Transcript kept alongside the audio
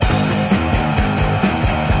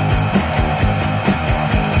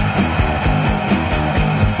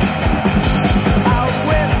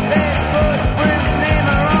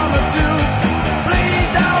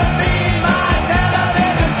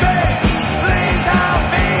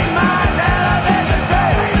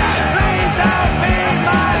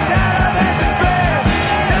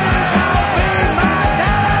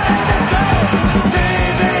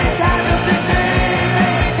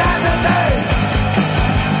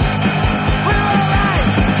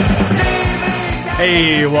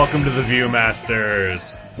Hey, welcome to the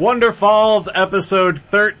Viewmasters. Wonderfalls, episode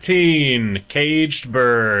 13, Caged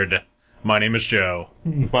Bird. My name is Joe.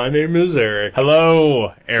 My name is Eric.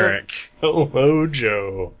 Hello, Eric. Hello,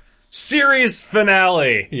 Joe. Series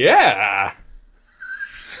finale. Yeah.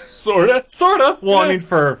 Sorta. Well, Yeah. I mean,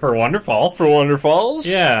 for Wonderfalls. For Wonderfalls?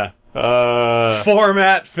 Yeah.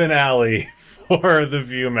 Format finale for the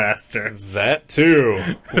Viewmasters. That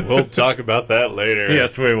too. We'll talk about that later.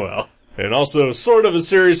 Yes, we will. And also sort of a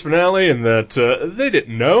series finale in that they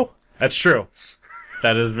didn't know. That's true.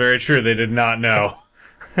 That is very true. They did not know.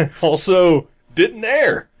 Also didn't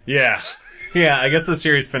air. Yeah. Yeah, I guess the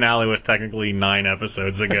series finale was technically 9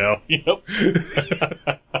 episodes ago. Yep.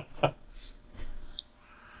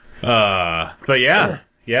 But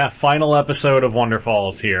yeah, final episode of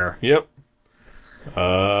Wonderfalls here. Yep.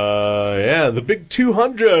 Yeah, the big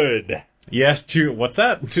 200. Yes, what's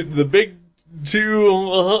that? The big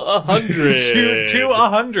 200. to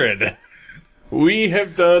 100. We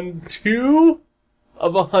have done 2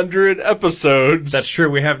 of 100 episodes. That's true,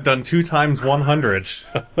 we have done 2 times 100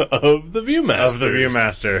 of the Viewmasters. of the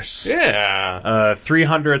Viewmasters. Yeah.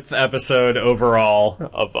 300th episode overall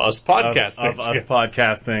Of us podcasting. Of us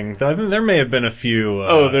podcasting. I think there may have been a few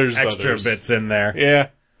there's extra others. bits in there. Yeah.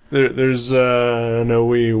 There's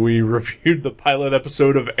we reviewed the pilot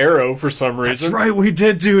episode of Arrow for some reason. That's right, we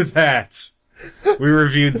did do that. We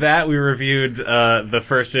reviewed that. We reviewed the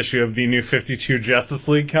first issue of the new 52 Justice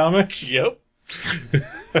League comic. Yep.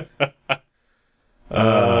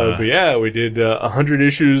 But yeah, we did 100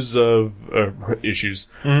 issues of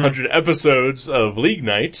 100 episodes of League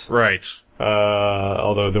Night. Right.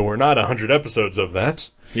 Although there were not 100 episodes of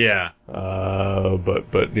that. Yeah.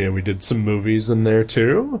 But yeah, we did some movies in there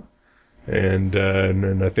too, and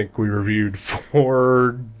I think we reviewed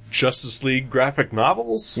 4 Justice League graphic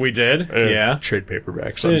novels. We did. Yeah. Trade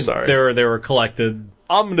paperbacks. I'm sorry. They were collected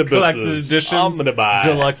Omnibuses. editions, Omnibuy.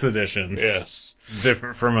 deluxe editions. Yes. It's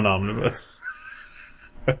different from an omnibus.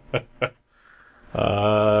 But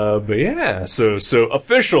yeah, so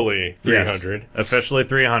officially 300. Yes, officially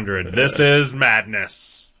 300. This is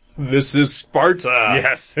madness. This is Sparta.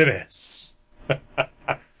 Yes, it is.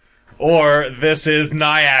 Or this is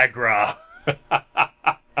Niagara.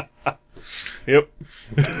 Yep.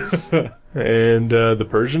 And the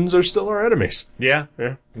Persians are still our enemies. Yeah?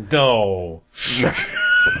 Yeah. No.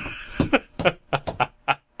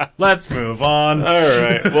 Let's move on.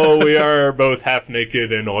 Alright, well, we are both half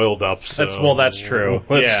naked and oiled up, so... That's true.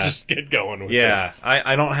 Let's Yeah. just get going with Yeah, this.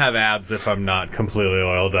 I don't have abs if I'm not completely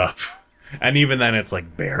oiled up. And even then it's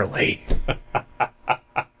like barely.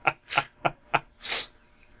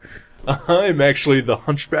 I'm actually the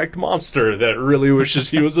hunchbacked monster that really wishes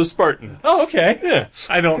he was a Spartan. Oh, okay. Yeah.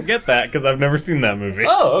 I don't get that because I've never seen that movie.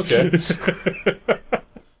 Oh, okay.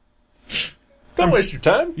 Don't waste your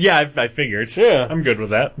time. Yeah, I figured. Yeah. I'm good with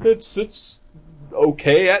that. It's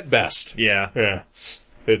okay at best. Yeah. Yeah.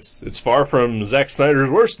 It's far from Zack Snyder's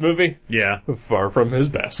worst movie. Yeah. Far from his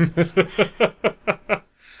best.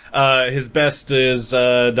 His best is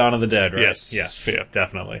Dawn of the Dead, right? Yes. Yes. Yeah.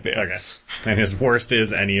 Definitely. Yeah. Okay. And his worst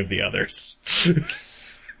is any of the others.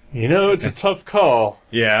 You know, it's a tough call.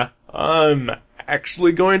 Yeah. I'm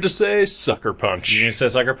actually going to say Sucker Punch. You say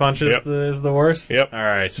Sucker Punch is, Yep. is the worst? Yep.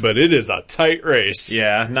 Alright. But it is a tight race.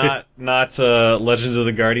 Yeah, not Legends of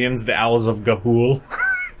the Guardians, the Owls of Ga'Hoole.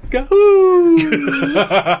 Gahoo!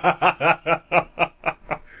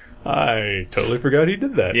 I totally forgot he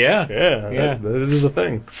did that. Yeah. Yeah. That is a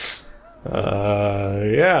thing.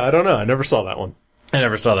 Yeah, I don't know. I never saw that one. I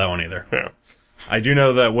never saw that one either. Yeah. I do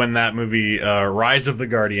know that when that movie, Rise of the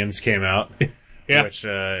Guardians came out, Yeah. which,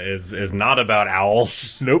 is not about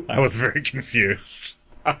owls. Nope. I was very confused.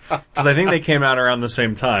 Because I think they came out around the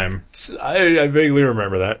same time. I vaguely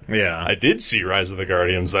remember that. Yeah. I did see Rise of the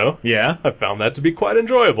Guardians, though. Yeah? I found that to be quite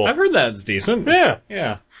enjoyable. I've heard that's decent. Yeah.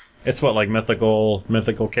 Yeah. It's what, like mythical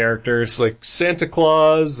characters? It's like Santa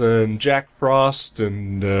Claus and Jack Frost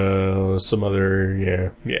and some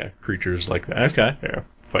other creatures like that. Okay. Yeah.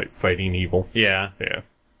 Fighting evil. Yeah. Yeah.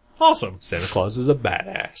 Awesome. Santa Claus is a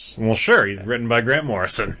badass. Well, sure, he's written by Grant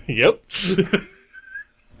Morrison. Yep.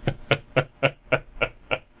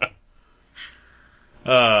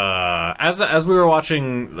 As we were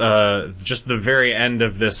watching just the very end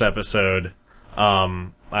of this episode,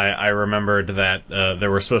 I remembered that there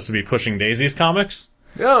were supposed to be Pushing Daisies comics.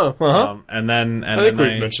 Oh, And then I think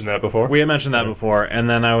we've mentioned that before. We had mentioned that before, and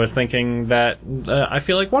then I was thinking that I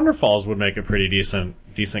feel like Wonderfalls would make a pretty decent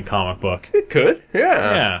comic book. It could,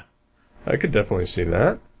 yeah. Yeah. I could definitely see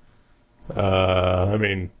that. I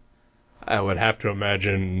mean, I would have to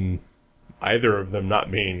imagine either of them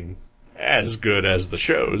not being as good as the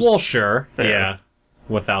shows. Well, sure. Yeah. Yeah.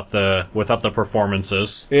 without the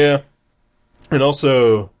performances. Yeah. And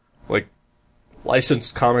also, like,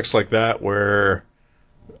 licensed comics like that where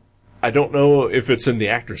I don't know if it's in the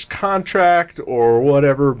actor's contract or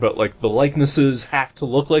whatever, but, like, the likenesses have to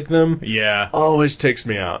look like them. Yeah. Always takes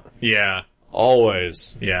me out. Yeah.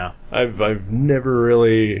 Always. Yeah. I've never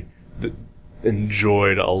really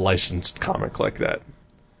enjoyed a licensed comic like that.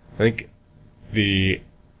 I think the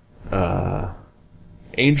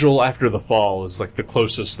Angel After the Fall is like the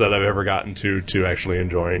closest that I've ever gotten to actually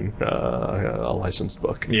enjoying a licensed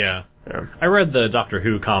book. Yeah. Yeah. I read the Doctor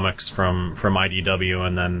Who comics from IDW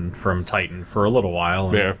and then from Titan for a little while.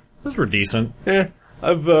 And Yeah. those were decent. Yeah.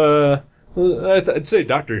 I'd say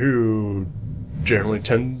Doctor Who generally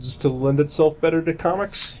tends to lend itself better to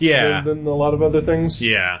comics. Yeah. Than a lot of other things.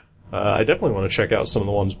 Yeah. I definitely want to check out some of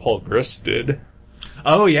the ones Paul Grist did.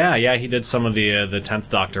 Oh yeah, he did some of the 10th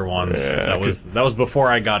Doctor ones. Yeah, that was before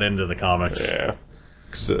I got into the comics. Yeah.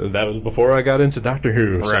 'Cause, that was before I got into Doctor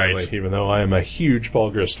Who, sadly, Right. even though I am a huge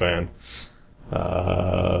Paul Grist fan.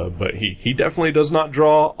 But he definitely does not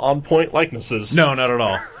draw on-point likenesses. No, not at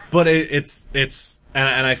all. But it's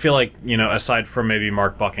and I feel like, you know, aside from maybe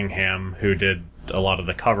Mark Buckingham, who did a lot of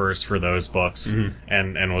the covers for those books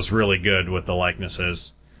and was really good with the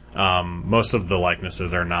likenesses, most of the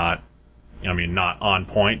likenesses are not on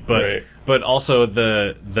point, but Right. but also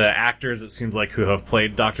the actors, it seems like, who have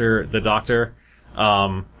played the Doctor.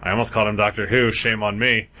 I almost called him Doctor Who. Shame on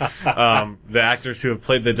me. The actors who have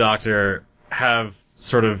played the Doctor have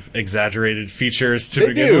sort of exaggerated features to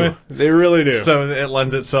begin with. They really do. So it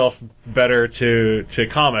lends itself better to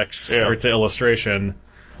comics Yeah. or to illustration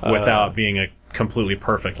without being a completely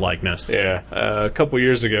perfect likeness. Yeah. A couple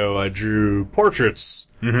years ago, I drew portraits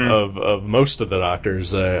of most of the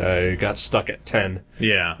Doctors. I got stuck at 10.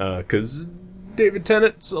 Yeah. 'Cause David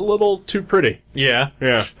Tennant's a little too pretty. Yeah.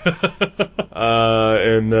 Yeah.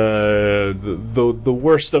 And the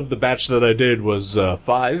worst of the batch that I did was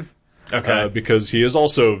 5. Okay. Because he is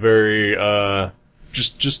also very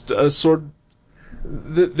just a sort.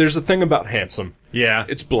 There's a thing about handsome. Yeah.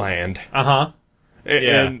 It's bland. Uh-huh.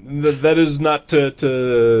 Yeah. And that is not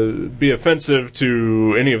to be offensive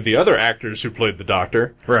to any of the other actors who played the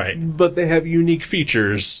Doctor. Right. But they have unique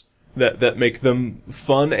features that make them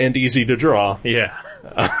fun and easy to draw. Yeah.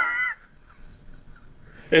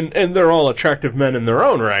 And they're all attractive men in their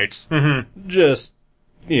own rights. Mm-hmm. Just,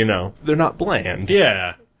 they're not bland.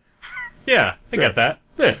 Yeah. Yeah, I get that.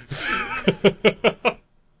 Yeah.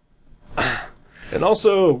 And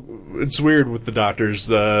also, it's weird with the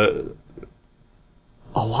Doctors, a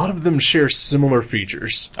lot of them share similar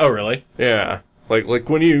features. Oh, really? Yeah. Like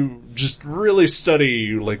when you just really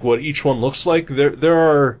study, like, what each one looks like, there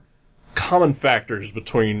are common factors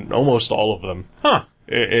between almost all of them. Huh.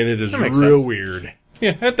 And it is That makes real sense. weird.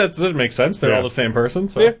 Yeah, that makes sense. They're Yeah. all the same person,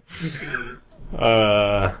 so. Yeah.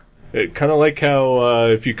 Kind of like how,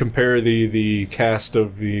 if you compare the cast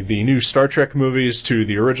of the new Star Trek movies to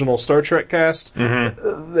the original Star Trek cast,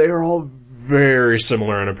 they are all very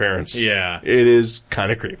similar in appearance. Yeah. It is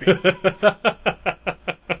kind of creepy.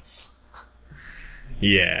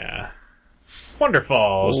 Yeah.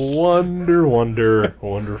 Wonderfalls. Wonderfalls.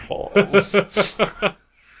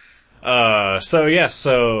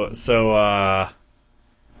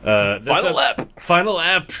 Final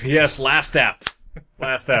app. Yes, last app.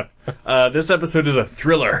 This episode is a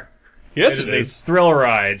thriller. Yes, It is a thrill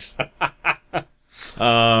ride.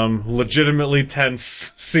 Legitimately tense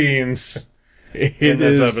scenes in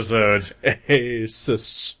this episode. A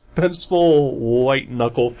suspenseful white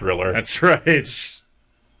knuckle thriller. That's right.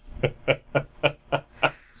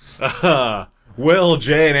 Will,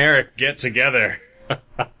 Jay, and Eric get together?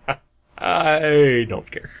 I don't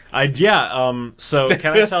care. So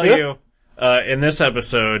can I tell you, in this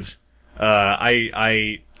episode,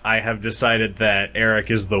 I have decided that Eric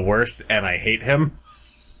is the worst and I hate him.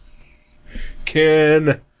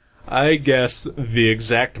 Can I guess the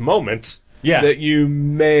exact moment Yeah. that you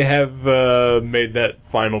may have made that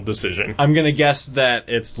final decision? I'm gonna guess that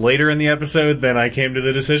it's later in the episode than I came to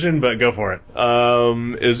the decision, but go for it.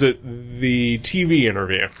 Is it the TV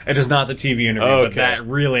interview? It is not the TV interview, Okay. but that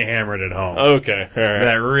really hammered it home. Okay, alright.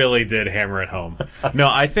 That really did hammer it home. No,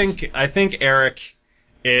 I think Eric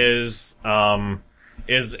is a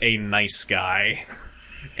nice guy.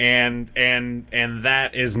 And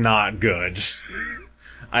that is not good.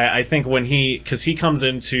 I think when cause he comes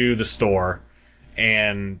into the store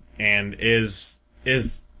and is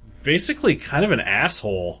basically kind of an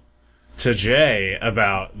asshole to Jay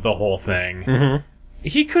about the whole thing. Mm-hmm.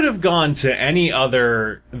 He could have gone to any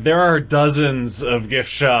other, there are dozens of gift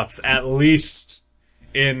shops, at least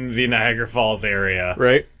in the Niagara Falls area.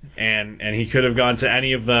 Right. And he could have gone to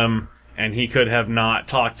any of them, and he could have not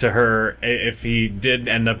talked to her if he did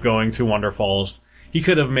end up going to Wonderfalls. He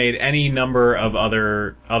could have made any number of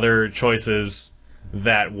other choices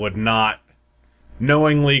that would not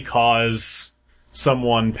knowingly cause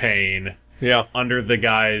someone pain. Yeah. Under the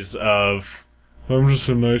guise of, I'm just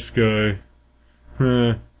a nice guy.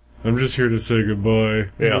 I'm just here to say goodbye.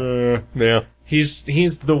 Yeah. Yeah.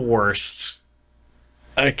 He's the worst.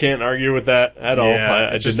 I can't argue with that at all.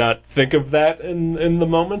 I did not think of that in the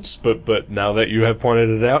moments, but now that you have pointed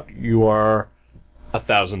it out, you are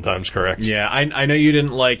 1,000 times correct. Yeah, I know you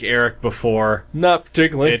didn't like Eric before. Not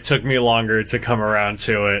particularly. It took me longer to come around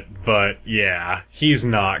to it, but yeah, he's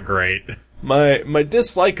not great. My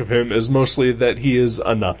dislike of him is mostly that he is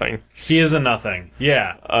a nothing. He is a nothing.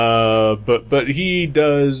 Yeah. But he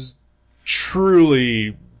does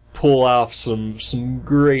truly pull off some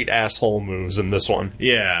great asshole moves in this one.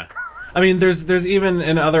 Yeah. I mean, there's even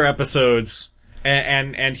in other episodes,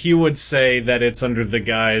 and he would say that it's under the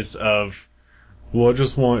guise of, well, I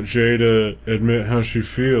just want Jay to admit how she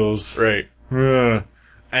feels. Right.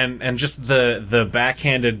 And just the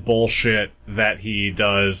backhanded bullshit that he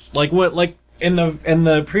does. Like in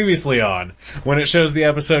the previously on, when it shows the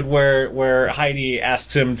episode where Heidi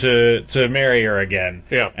asks him to marry her again.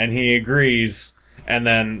 Yeah. And he agrees, and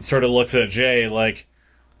then sort of looks at Jay like,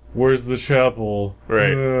 where's the chapel?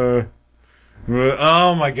 Right.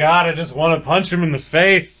 Oh my god, I just want to punch him in the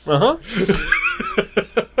face. Uh-huh.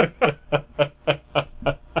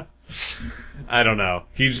 I don't know.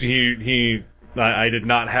 I did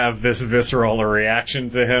not have this visceral a reaction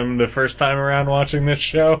to him the first time around watching this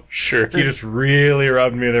show. Sure. He just really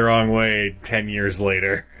rubbed me the wrong way 10 years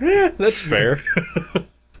later. Yeah, that's fair.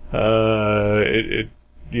 I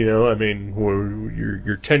mean,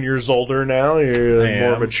 you're 10 years older now. You're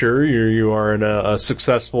more mature. You are in a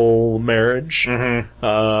successful marriage.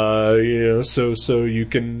 Mm-hmm. So you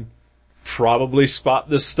can probably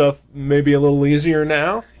spot this stuff maybe a little easier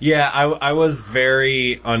now. Yeah, I was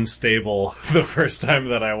very unstable the first time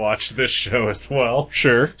that I watched this show as well.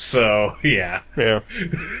 Sure. So, yeah. Yeah.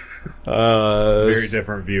 Very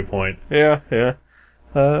different viewpoint. Yeah.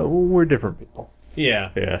 We're different people.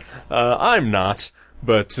 Yeah. Yeah. I'm not,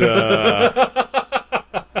 but,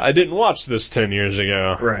 I didn't watch this 10 years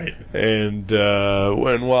ago. Right. And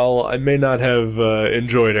while I may not have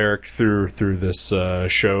enjoyed Eric through this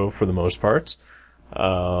show for the most part,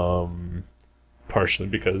 partially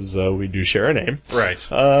because we do share a name. Right.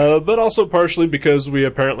 But also partially because we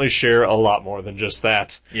apparently share a lot more than just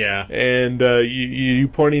that. Yeah. And you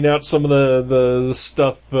pointing out some of the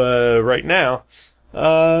stuff right now.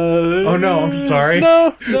 Oh no, I'm sorry.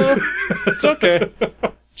 No, it's okay.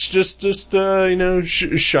 It's just shining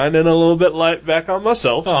a little bit light back on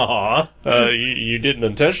myself. Aww. You didn't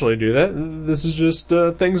intentionally do that. This is just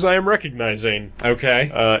things I am recognizing. Okay.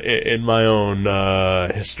 In my own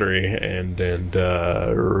history and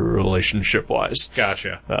relationship wise.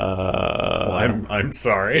 Gotcha. Well, I'm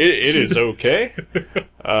sorry. It is okay.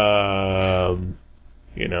 I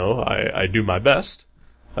do my best.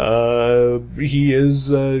 He is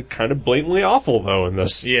kind of blatantly awful though in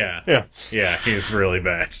this. Yeah. Yeah, he's really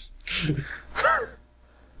bad.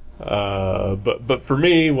 But for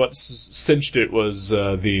me, what cinched it was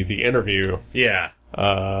the interview. Yeah.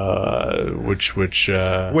 Which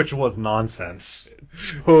was nonsense.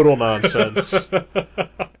 Total nonsense.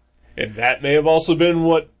 And that may have also been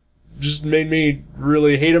what just made me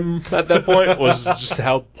really hate him at that point, was just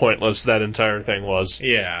how pointless that entire thing was.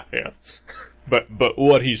 Yeah. Yeah. But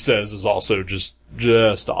what he says is also just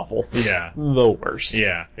awful. Yeah. The worst.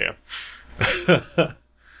 Yeah. Yeah.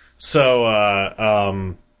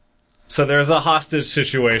 So there's a hostage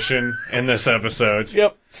situation in this episode.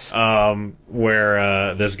 Yep.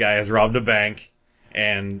 Where this guy has robbed a bank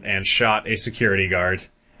and shot a security guard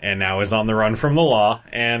and now is on the run from the law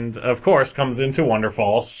and of course comes into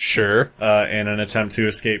Wonderfalls. Sure. In an attempt to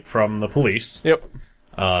escape from the police. Yep.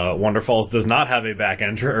 Wonderfalls does not have a back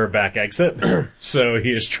exit, so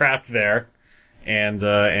he is trapped there,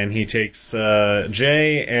 and he takes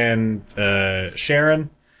Jay and Sharon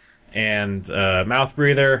and Mouth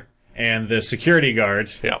Breather and the security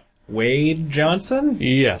guard. Yeah. Wade Johnson?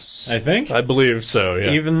 Yes. I think. I believe so,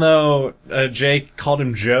 yeah. Even though Jay called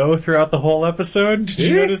him Joe throughout the whole episode. Did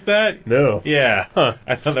you notice that? No. Yeah. Huh.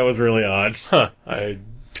 I thought that was really odd. Huh. I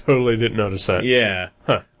totally didn't notice that. Yeah.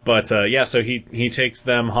 Huh. But, so he takes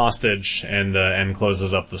them hostage and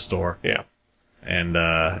closes up the store. Yeah. And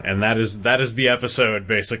that is the episode,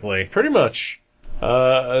 basically. Pretty much.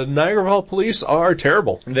 Niagara Falls police are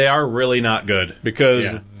terrible. They are really not good.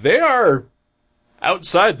 Because they are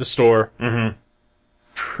outside the store. Mm-hmm.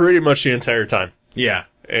 pretty much the entire time. Yeah.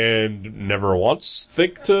 And never once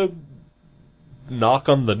think to knock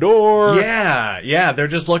on the door. Yeah, they're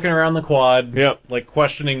just looking around the quad. Yep. Like,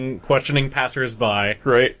 questioning passersby.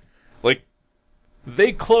 Right. Like,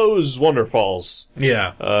 they close Wonderfalls.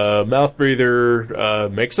 Yeah. Mouth Breather,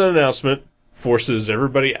 makes an announcement, forces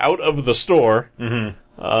everybody out of the store. Mm-hmm.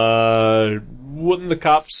 Wouldn't the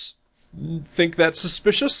cops think that's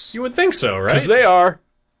suspicious? You would think so, right? Because they are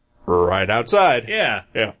right outside. Yeah.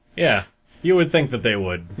 Yeah. Yeah. You would think that they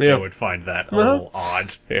would. Yeah. They would find that a little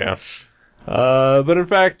odd. Yeah. But in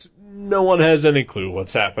fact, no one has any clue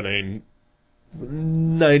what's happening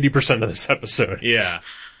 90% of this episode. Yeah.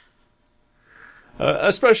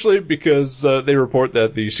 Especially because they report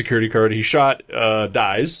that the security guard he shot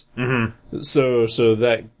dies. Mm-hmm. So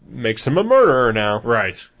that makes him a murderer now.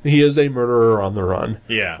 Right. He is a murderer on the run.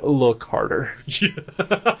 Yeah. Look harder.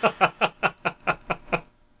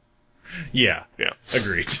 Yeah. Yeah.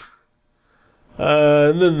 Agreed.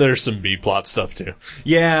 And then there's some B-plot stuff too.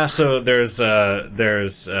 Yeah, so there's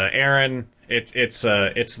Aaron. It's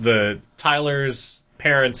the Tyler's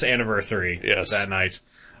parents' anniversary that night.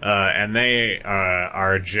 And they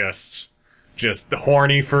are just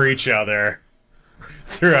horny for each other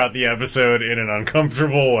throughout the episode in an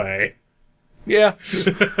uncomfortable way. Yeah.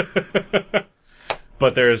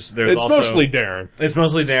 But there's it's also mostly Darren. It's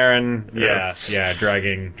mostly Darren. Yeah,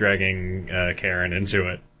 dragging Karen into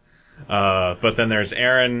it. But then there's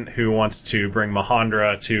Aaron, who wants to bring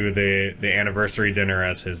Mahendra to the anniversary dinner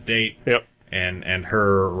as his date. Yep. And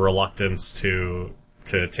her reluctance to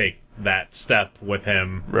take that step with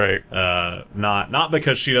him. Right. Not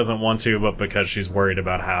because she doesn't want to, but because she's worried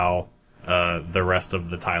about how the rest of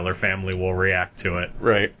the Tyler family will react to it.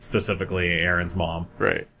 Right. Specifically Aaron's mom.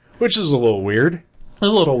 Right. Which is a little weird. A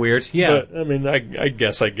little weird, yeah. But I mean, I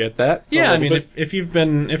guess I get that. Yeah, I mean, if you've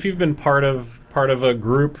been part of a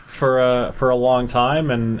group for a long time,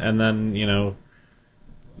 and then you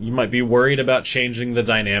might be worried about changing the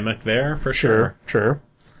dynamic there for sure. Sure.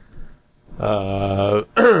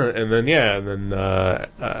 And then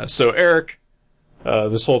so Eric,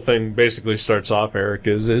 this whole thing basically starts off. Eric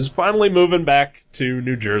is finally moving back to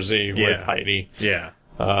New Jersey with Heidi. Yeah.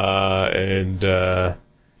 And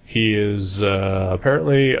he is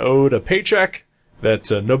apparently owed a paycheck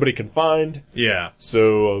that nobody can find. Yeah.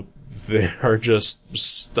 So they are just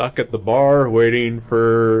stuck at the bar waiting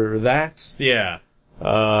for that. Yeah.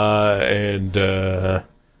 And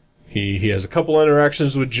he has a couple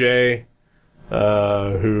interactions with Jay,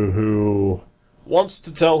 who wants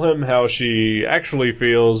to tell him how she actually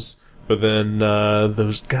feels, but then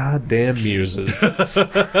those goddamn muses.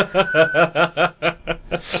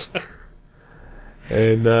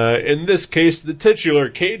 And in this case, the titular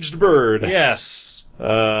caged bird. Yes.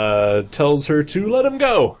 Tells her to let him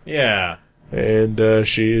go. Yeah. And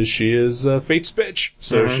she is fate's bitch,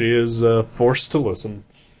 so she is forced to listen,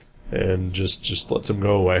 and just lets him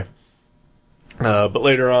go away. But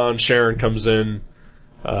later on, Sharon comes in.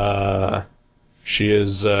 She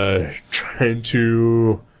is trying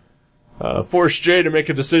to force Jay to make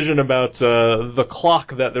a decision about the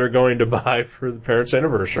clock that they're going to buy for the parents'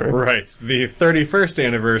 anniversary. Right. The 31st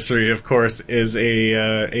anniversary, of course, is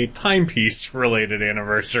a timepiece-related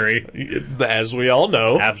anniversary. As we all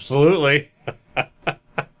know. Absolutely.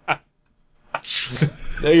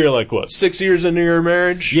 Now you're like, what, 6 years into your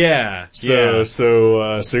marriage? Yeah. So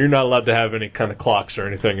you're not allowed to have any kind of clocks or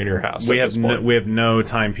anything in your house. We have no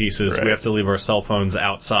timepieces. Right. We have to leave our cell phones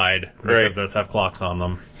outside because those have clocks on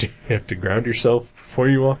them. Do you have to ground yourself before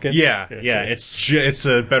you walk in? Yeah. It's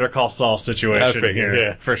a Better Call Saul situation here,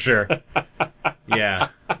 yeah. for sure. Yeah.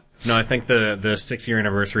 No, I think the 6-year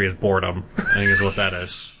anniversary is boredom. I think is what that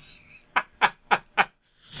is.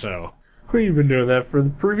 So. We've been doing that for the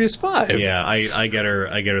previous 5. Yeah, I get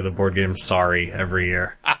her the board game Sorry every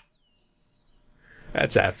year.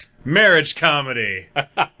 That's apt. Marriage comedy.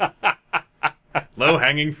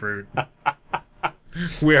 Low-hanging fruit.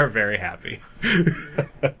 We are very happy.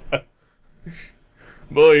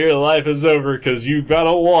 Boy, your life is over because you got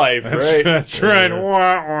a wife, right? That's right.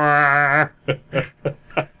 Wah, wah.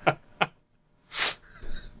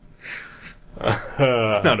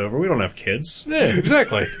 It's not over. We don't have kids. Yeah,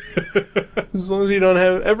 exactly. As long as you don't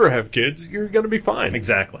ever have kids, you're going to be fine.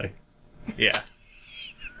 Exactly. Yeah.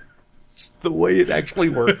 It's the way it actually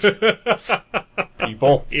works.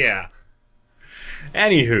 People. Yeah.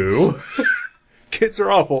 Anywho. Kids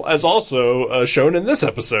are awful, as also shown in this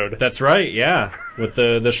episode. That's right, yeah. With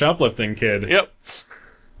the shoplifting kid. Yep.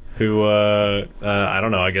 Who, I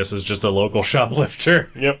don't know, I guess is just a local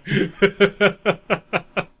shoplifter. Yep.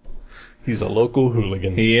 He's a local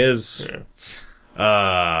hooligan. He is.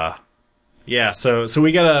 Yeah. Yeah, so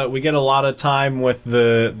we get a lot of time with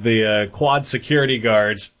the quad security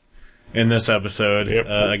guards in this episode. Yep.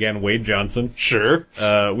 Again, Wade Johnson. Sure.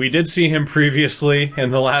 We did see him previously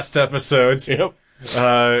in the last episodes. Yep.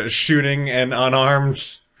 Shooting an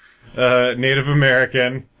unarmed Native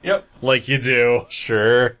American. Yep. Like you do.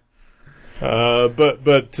 Sure.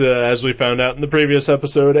 But as we found out in the previous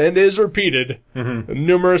episode, and is repeated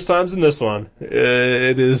numerous times in this one,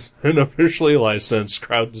 it is an officially licensed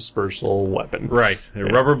crowd dispersal weapon. Right.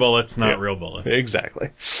 Rubber bullets, not real bullets. Exactly.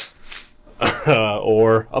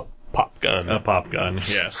 Or a pop gun. A pop gun,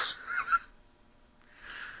 yes.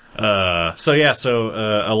 So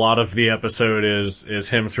a lot of the episode is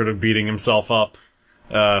him sort of beating himself up,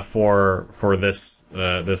 for this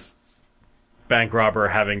bank robber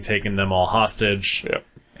having taken them all hostage. Yep.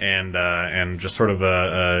 And just sort of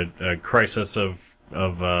a crisis of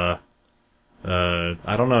I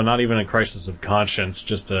don't know, not even a crisis of conscience,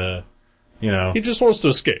 just He just wants to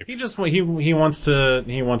escape. he wants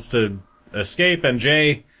to escape, and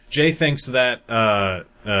Jay thinks that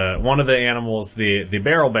one of the animals, the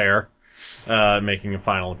barrel bear, making a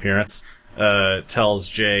final appearance, tells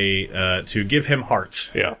Jay to give him heart.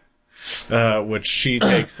 Yeah. Which she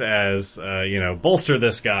takes as bolster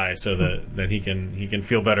this guy so that he can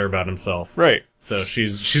feel better about himself. Right. So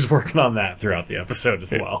she's working on that throughout the episode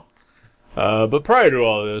as well. But prior to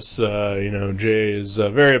all this, Jay is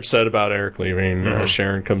very upset about Eric leaving.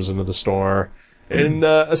 Sharon comes into the store and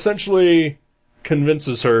essentially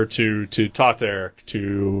convinces her to talk to Eric,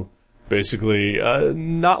 to basically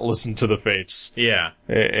not listen to the fates. Yeah.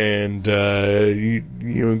 And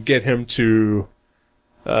get him to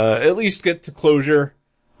at least get to closure.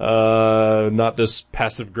 Not this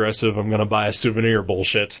passive-aggressive, I'm gonna buy a souvenir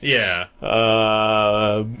bullshit. Yeah.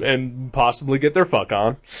 And possibly get their fuck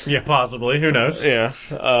on. Yeah, possibly. Who knows? Yeah.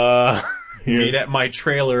 Meet at my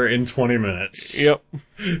trailer in 20 minutes. Yep.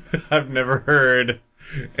 I've never heard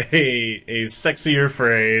a sexier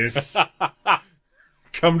phrase.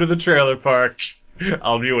 Come to the trailer park.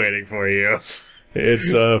 I'll be waiting for you.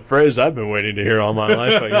 It's a phrase I've been waiting to hear all my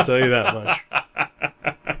life, I can tell you that much.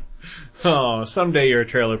 Oh, someday your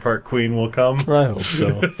trailer park queen will come. I hope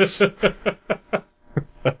so.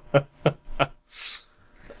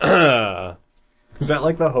 Is that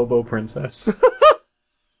like the hobo princess?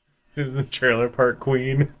 Is the trailer park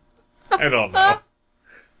queen? I don't know.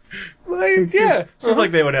 Seems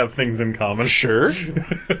like they would have things in common. Sure.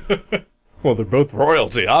 Well, they're both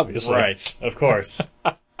royalty, obviously. Right, of course.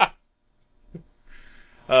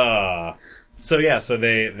 So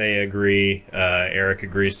they agree. Eric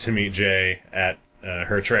agrees to meet Jay at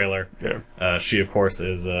her trailer. Yeah. She, of course,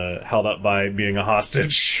 is held up by being a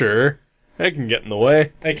hostage. Sure. They can get in the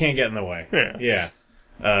way. They can't get in the way. Yeah.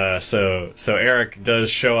 So Eric does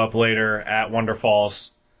show up later at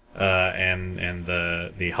Wonderfalls, and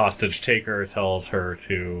the hostage taker tells her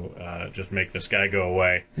to just make this guy go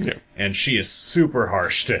away. Yeah. And she is super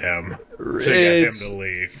harsh to him to get him to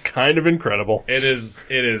leave. Kind of incredible. It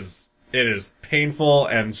is painful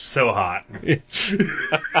and so hot.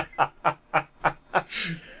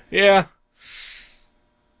 Yeah.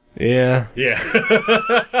 Yeah. Yeah.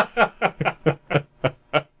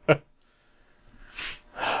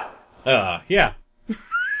 Yeah.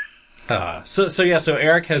 So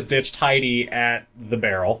Eric has ditched Heidi at the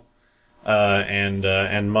barrel, and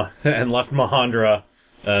left Mahandra,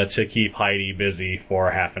 to keep Heidi busy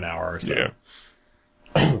for half an hour or so.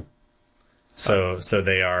 Yeah. So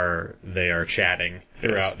they are chatting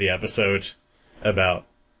throughout the episode about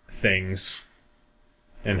things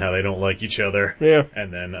and how they don't like each other. Yeah.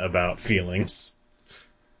 And then about feelings.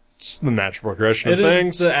 It's the natural progression of It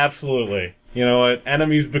things. is absolutely. You know what?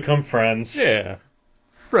 Enemies become friends. Yeah.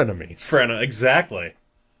 Frenemies. Exactly.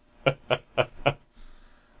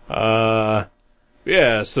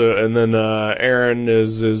 Yeah, so, and then, Aaron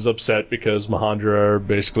is upset because Mahandra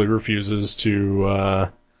basically refuses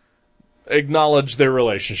to, acknowledge their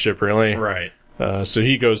relationship, really. Right. So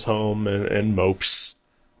he goes home and mopes.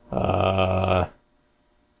 The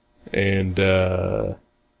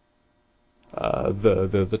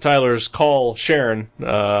Tylers call Sharon,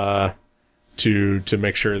 to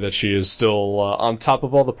make sure that she is still on top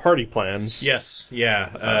of all the party plans. Yes,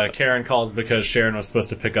 yeah. Karen calls because Sharon was supposed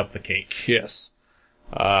to pick up the cake. Yes.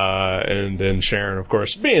 And then Sharon, of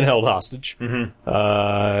course, being held hostage. Mm-hmm.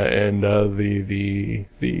 And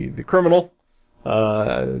the criminal,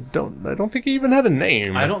 I don't think he even had a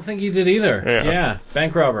name. I don't think he did either. Yeah.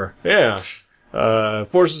 Bank robber. Yeah.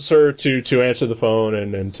 Forces her to answer the phone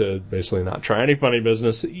and to basically not try any funny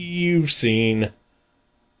business. You've seen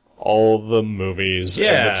all the movies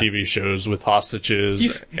Yeah. and the TV shows with hostages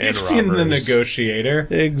and You've seen The robbers. Negotiator.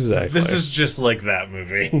 Exactly. This is just like that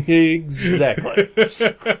movie. Exactly.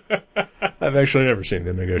 I've actually never seen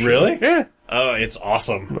The Negotiator. Really? Yeah. Oh, it's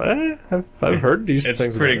awesome. I've heard decent It's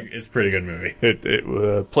things pretty. about it. It's a pretty good movie.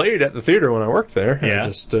 It played at the theater when I worked there. Yeah. I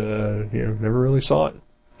just, never really saw it.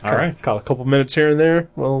 All right. Caught a couple minutes here and there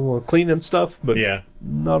while cleaning stuff, but Yeah,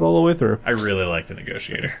 not all the way through. I really like The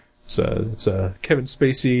Negotiator. It's a Kevin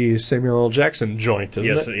Spacey, Samuel L. Jackson joint,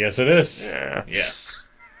 isn't it? Yes, it is. Yeah. Yes,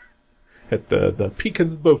 At the peak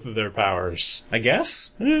of both of their powers. I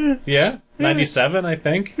guess. Eh, Yeah, 97, I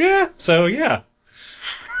think. yeah. So yeah,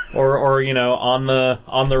 or on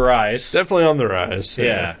the rise. Definitely on the rise.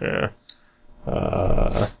 Yeah.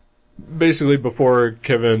 Basically before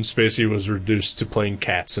Kevin Spacey was reduced to playing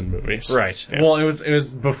cats in movies. Right. Yeah. Well, it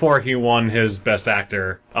was before he won his Best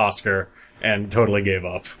Actor Oscar and totally gave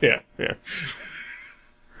up. Yeah.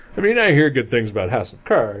 I mean, I hear good things about House of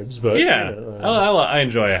Cards, but... Yeah, I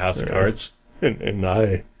enjoy A House of Cards. And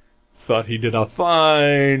I thought he did a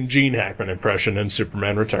fine Gene Hackman impression in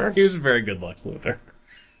Superman Returns. He was a very good Lex Luthor.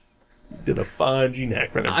 Did a fine Gene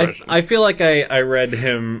Hackman impression. I feel like I read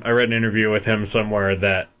an interview with him somewhere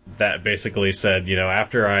that basically said,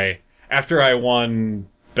 after I won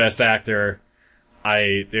Best Actor,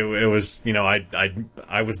 it was,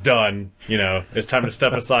 I was done, it's time to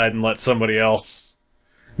step aside and let somebody else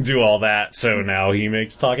do all that. So now he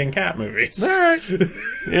makes talking cat movies. All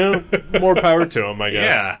right. More power to him, I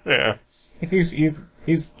guess. Yeah.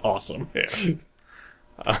 He's awesome. Yeah.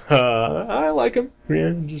 I like him.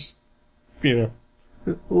 Yeah, just, a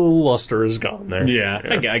little luster is gone there. Yeah.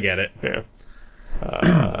 I get it. Yeah.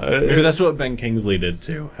 Maybe that's what Ben Kingsley did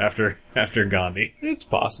too after Gandhi. It's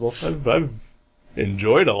possible. I've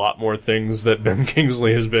enjoyed a lot more things that Ben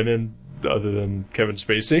Kingsley has been in other than Kevin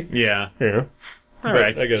Spacey. Yeah. Yeah. All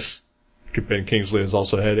right. I guess Ben Kingsley has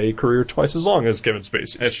also had a career twice as long as Kevin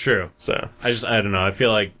Spacey. That's true. So I don't know. I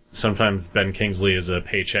feel like sometimes Ben Kingsley is a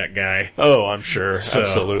paycheck guy. Oh, I'm sure. So.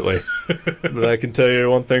 Absolutely. But I can tell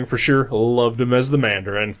you one thing for sure. Loved him as the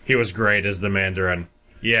Mandarin. He was great as the Mandarin.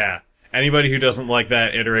 Yeah. Anybody who doesn't like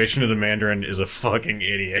that iteration of the Mandarin is a fucking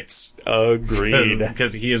idiot. Agreed.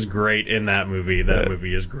 Because he is great in that movie. That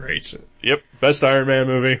movie is great. Yep. Best Iron Man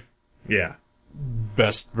movie. Yeah.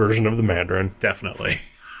 Best version of the Mandarin. Definitely.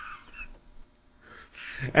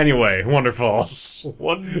 Anyway, Wonderfalls.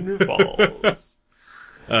 Wonderfalls.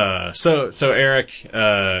 So Eric,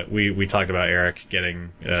 we talked about Eric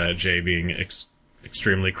getting, Jay being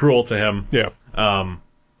extremely cruel to him. Yeah.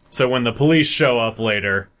 So when the police show up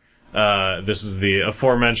later, this is the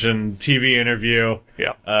aforementioned TV interview.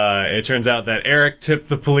 Yeah. It turns out that Eric tipped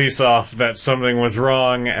the police off that something was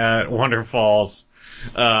wrong at Wonderfalls,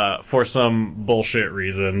 for some bullshit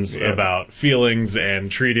reasons about feelings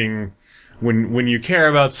and treating, when you care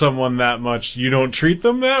about someone that much, you don't treat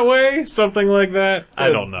them that way? Something like that? I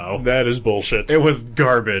don't know. That is bullshit. It was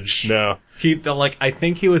garbage. No. I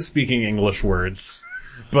think he was speaking English words,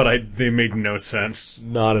 but they made no sense.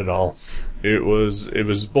 Not at all. It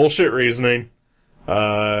was bullshit reasoning,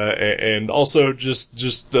 and also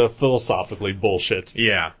just philosophically bullshit.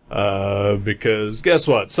 Yeah. Because guess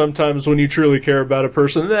what? Sometimes when you truly care about a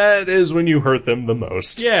person, that is when you hurt them the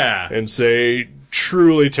most. Yeah. And say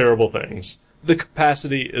truly terrible things. The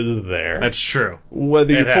capacity is there. That's true.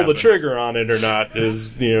 Whether you It pull happens. the trigger on it or not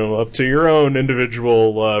is, up to your own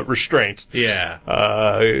individual, restraint. Yeah.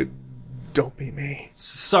 Don't be me.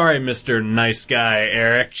 Sorry, Mr. Nice Guy,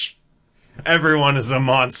 Eric. Everyone is a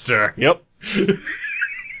monster. Yep.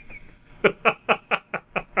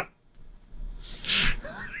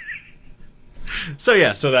 So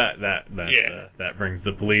that brings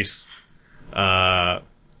the police.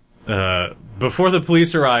 Before the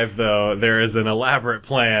police arrive, though, there is an elaborate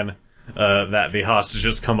plan that the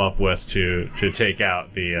hostages come up with to take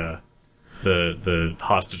out the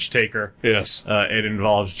hostage taker. Yes. It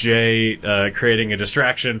involves Jay creating a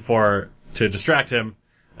distraction to distract him,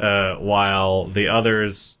 while the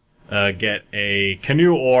others get a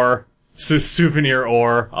canoe oar, souvenir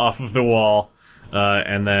oar, off of the wall,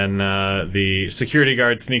 and then the security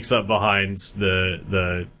guard sneaks up behind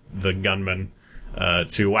the gunman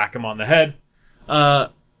to whack him on the head.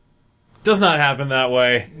 Does not happen that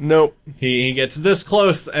way. Nope. He gets this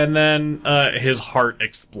close, and then his heart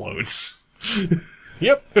explodes.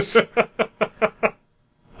 Yep.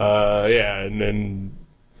 And then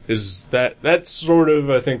that's sort of,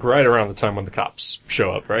 I think, right around the time when the cops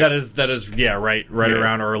show up, right? That is, right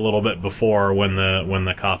around or a little bit before when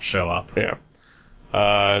the cops show up. Yeah.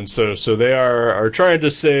 And so they are trying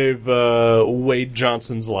to save Wade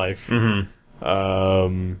Johnson's life.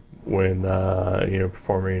 Mm-hmm. when,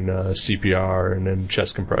 performing, CPR and then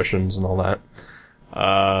chest compressions and all that.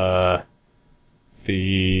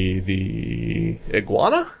 The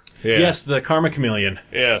iguana? Yeah. Yes, the Karma Chameleon.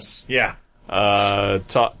 Yes. Yeah.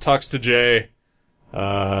 Talks to Jay.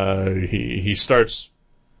 He starts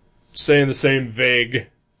saying the same vague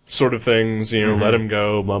sort of things, let him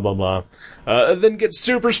go, blah, blah, blah. Then gets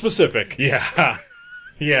super specific. Yeah.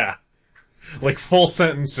 Yeah. Like full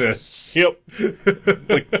sentences. Yep.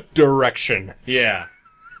 Like direction. Yeah.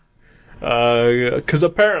 'Cause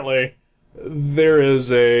apparently there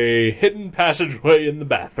is a hidden passageway in the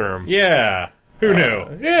bathroom. Yeah. Who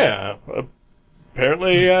knew? Yeah.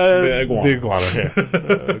 Apparently, the iguana.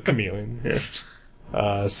 Yeah. Chameleon.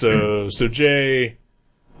 Yeah. So Jay,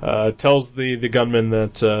 tells the gunman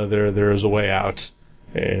that, there is a way out.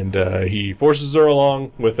 And, he forces her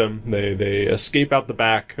along with him. They escape out the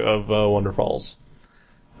back of, Wonderfalls.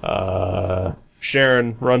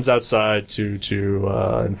 Sharon runs outside to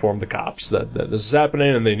inform the cops that this is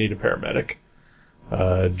happening and they need a paramedic.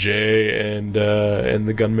 Jay and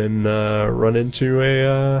the gunman, run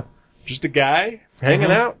into just a guy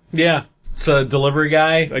hanging out. Yeah. It's a delivery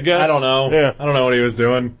guy, I guess. I don't know. Yeah. I don't know what he was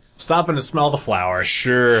doing. Stopping to smell the flowers.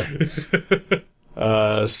 Sure.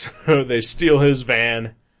 So they steal his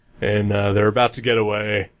van, and they're about to get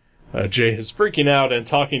away. Jay is freaking out and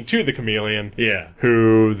talking to the chameleon. Yeah.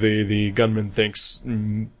 Who the gunman thinks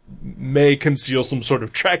may conceal some sort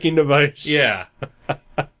of tracking device. Yeah.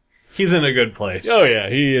 He's in a good place. Oh yeah,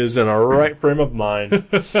 he is in a right frame of mind.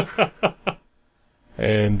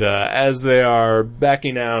 And as they are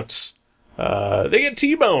backing out, they get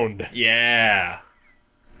T-boned. Yeah.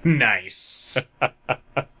 Nice.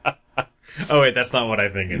 Oh wait, that's not what I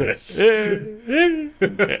think it is.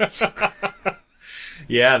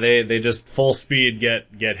 Yeah, they just full speed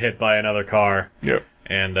get hit by another car. Yep.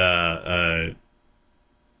 And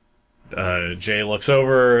Jay looks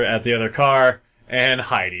over at the other car, and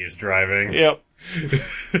Heidi is driving. Yep.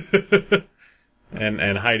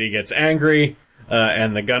 And Heidi gets angry,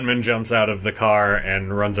 and the gunman jumps out of the car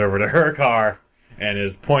and runs over to her car and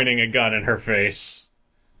is pointing a gun in her face.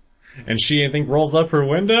 And she, I think, rolls up her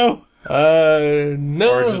window? No.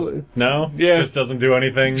 Or no? Yeah. Just doesn't do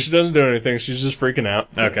anything? She doesn't do anything. She's just freaking out.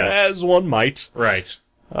 Okay. As one might. Right.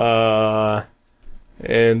 And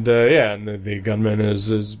the gunman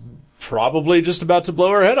is probably just about to blow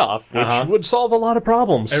her head off, which would solve a lot of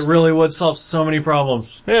problems. It really would solve so many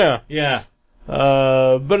problems. Yeah. Yeah.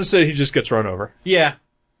 But instead he just gets run over. Yeah.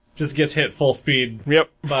 Just gets hit full speed. Yep.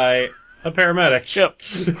 By a paramedic. Yep.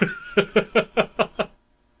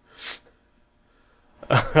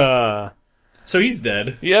 So he's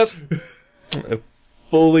dead. Yep.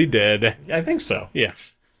 Fully dead. I think so. Yeah.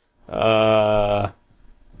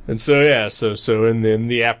 And so in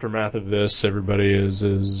the aftermath of this, everybody is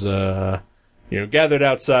gathered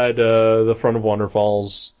outside the front of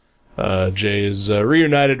Wonderfalls. Jay is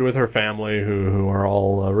reunited with her family, who are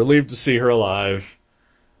all relieved to see her alive.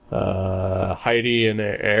 Heidi and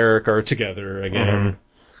Eric are together again.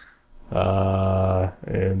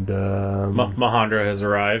 Mahandra has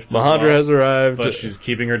arrived. Mahandra has arrived, but she's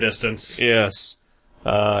keeping her distance. Yes.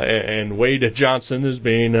 And Wade Johnson is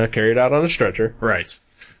being carried out on a stretcher. Right.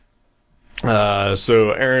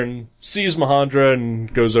 So Aaron sees Mahandra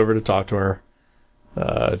and goes over to talk to her.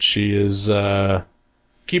 She is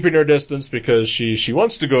keeping her distance because she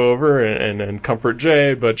wants to go over and comfort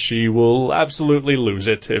Jay, but she will absolutely lose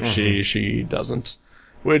it if she doesn't,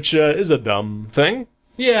 which is a dumb thing.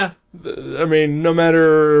 Yeah. I mean, no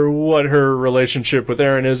matter what her relationship with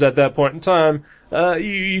Aaron is at that point in time,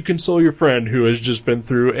 you console your friend who has just been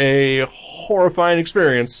through a horrifying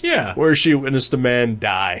experience. Yeah. Where she witnessed a man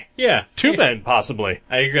die. Yeah. Two men, possibly.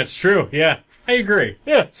 I agree. That's true. Yeah. I agree.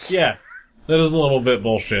 Yeah. Yeah. That is a little bit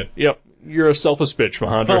bullshit. Yep. You're a selfish bitch,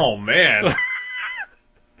 Mahandra. Oh, man.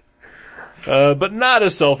 But not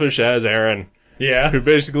as selfish as Aaron. Yeah. Who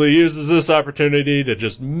basically uses this opportunity to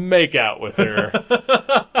just make out with her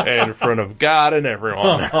in front of God and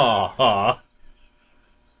everyone.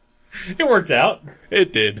 It worked out.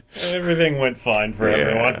 It did. Everything went fine for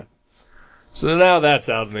everyone. So now that's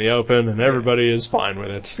out in the open and everybody is fine with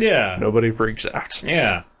it. Yeah. Nobody freaks out.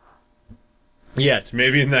 Yeah. Yet.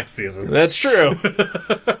 Maybe next season. That's true.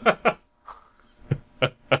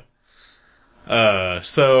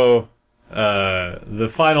 The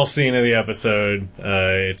final scene of the episode,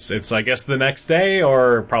 it's I guess the next day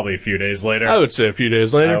or probably a few days later. I would say a few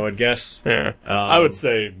days later. I would guess. Yeah. I would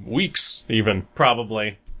say weeks even.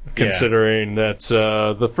 Probably. Considering that,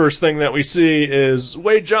 the first thing that we see is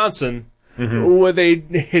Wade Johnson with a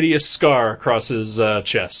hideous scar across his,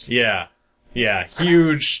 chest. Yeah. Yeah.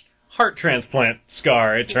 Huge, heart transplant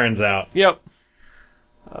scar, it turns out. Yep.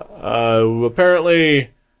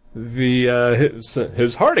 Apparently,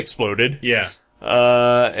 his heart exploded. Yeah.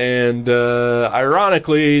 And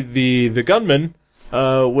ironically, the gunman,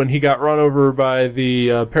 when he got run over by the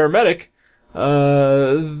paramedic,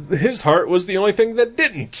 his heart was the only thing that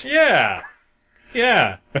didn't. Yeah.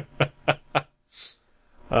 Yeah.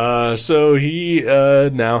 So he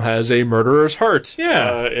now has a murderer's heart.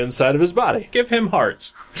 Yeah. Inside of his body. Give him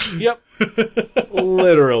heart. Yep.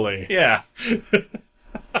 Literally. Yeah.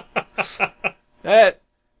 That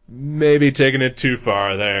may be taking it too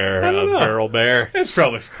far there, I don't know. Barrel Bear. It's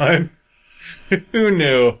probably fine. Who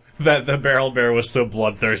knew that the barrel bear was so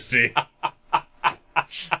bloodthirsty?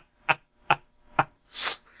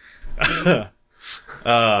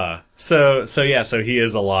 So he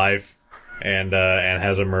is alive and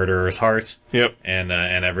has a murderer's heart. Yep. And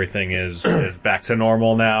everything is back to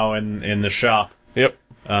normal now in the shop. Yep.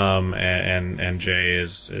 And Jay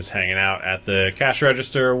is hanging out at the cash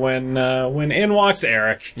register when in walks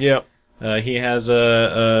Eric. Yep. He has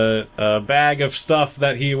a bag of stuff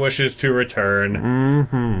that he wishes to return.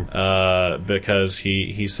 Mm-hmm. Because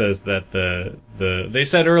he says that they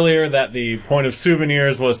said earlier that the point of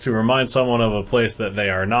souvenirs was to remind someone of a place that they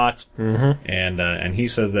are not. Mm-hmm. And he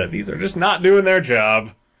says that these are just not doing their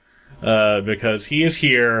job, because he is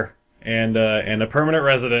here and a permanent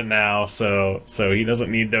resident now, so he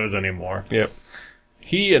doesn't need those anymore. Yep.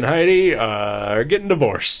 He and Heidi are getting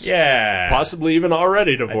divorced. Yeah. Possibly even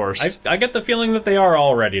already divorced. I get the feeling that they are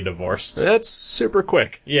already divorced. That's super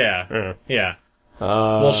quick. Yeah. Yeah.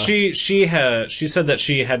 Well, she said that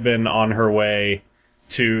she had been on her way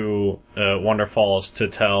to Wonderfalls to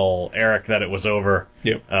tell Eric that it was over.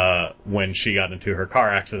 Yep. When she got into her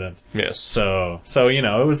car accident. Yes. So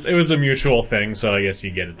it was a mutual thing. So I guess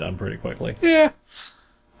you get it done pretty quickly. Yeah.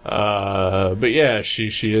 But yeah,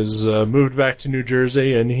 she has moved back to New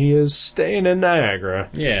Jersey, and he is staying in Niagara.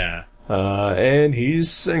 Yeah. And he's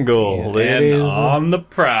single, ladies. And on the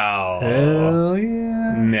prowl. Hell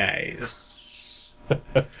yeah. Nice.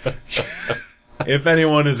 If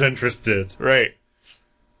anyone is interested. Right.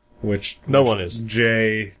 Which no one is.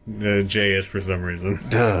 Jay is for some reason.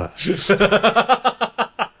 Duh.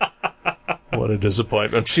 What a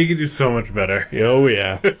disappointment. She could do so much better. Oh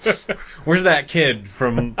yeah. Where's that kid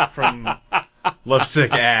from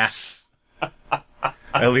Lovesick Ass?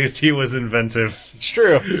 At least he was inventive. It's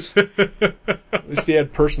true. At least he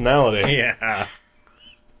had personality. Yeah.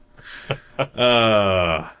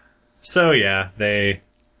 So yeah, they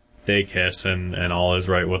kiss and all is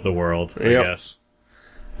right with the world, I guess.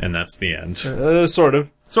 And that's the end. Sort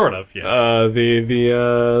of. Sort of, yeah.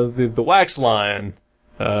 The wax lion.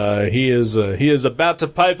 He is about to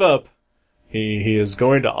pipe up. He is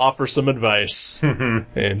going to offer some advice.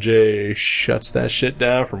 And Jay shuts that shit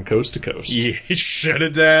down from coast to coast. Yeah, he shut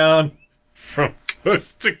it down from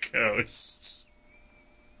coast to coast.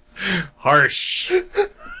 Harsh.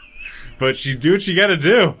 But you do what you gotta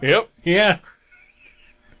do. Yep. Yeah.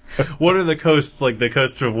 What are the coasts? Like the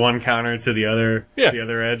coast from one counter to the other? Yeah. The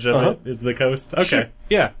other edge of it is the coast? Okay. Sure.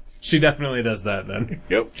 Yeah. She definitely does that then.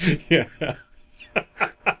 Yep. Yeah.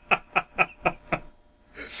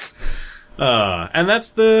 And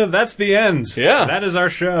that's the end. Yeah. That is our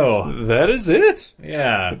show. That is it.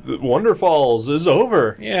 Yeah. Wonderfalls is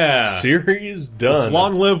over. Yeah. Series done.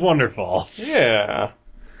 Long live Wonderfalls. Yeah.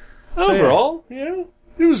 So, overall, it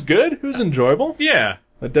was good. It was enjoyable. Yeah.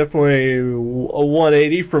 Definitely a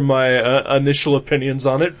 180 from my initial opinions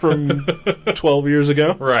on it from 12 years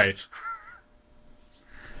ago. Right.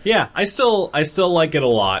 Yeah, I still like it a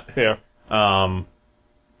lot. Yeah.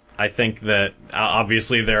 I think that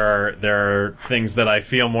obviously there are things that I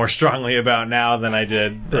feel more strongly about now than I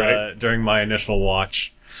did during my initial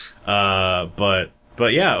watch. But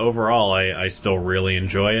yeah, overall I still really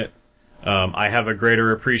enjoy it. I have a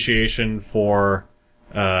greater appreciation for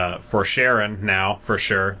Sharon now, for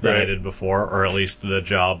sure, than I did before, or at least the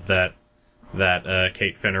job that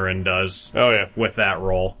Kate Finneran does with that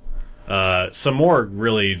role. Some more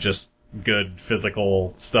really just good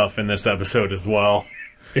physical stuff in this episode as well.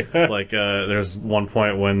 Yeah. Like, there's one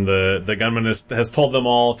point when the gunman has told them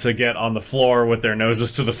all to get on the floor with their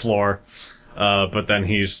noses to the floor, but then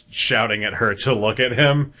he's shouting at her to look at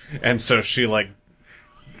him, and so she, like,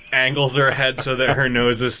 angles her head so that her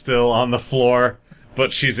nose is still on the floor,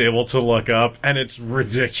 but she's able to look up, and it's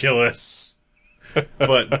ridiculous.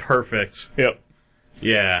 But perfect. Yep.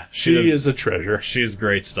 Yeah. She is a treasure. She's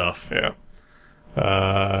great stuff. Yeah.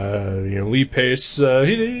 Lee Pace,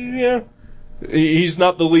 He's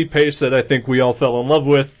not the Lee Pace that I think we all fell in love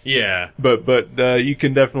with. Yeah. But you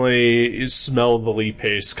can definitely smell the Lee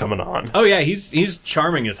Pace coming on. Oh yeah, he's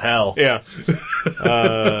charming as hell. Yeah.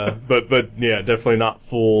 But yeah, definitely not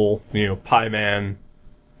full, Pie Man,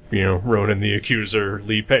 Ronan the Accuser,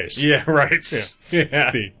 Lee Pace. Yeah, right.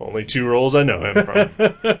 Yeah. The only two roles I know him from.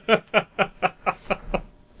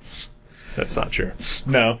 That's not true.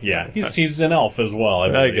 No, yeah. He's an elf as well,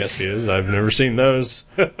 I guess he is. I've never seen those.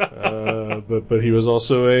 But he was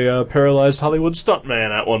also a paralyzed Hollywood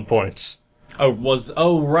stuntman at one point.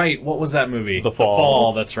 Oh, right. What was that movie? The Fall. The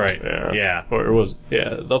Fall, that's right. Yeah. Or it was,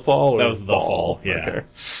 The Fall? That was The Fall, yeah.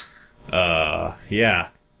 Okay. Yeah.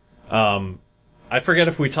 I forget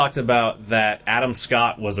if we talked about that Adam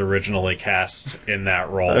Scott was originally cast in that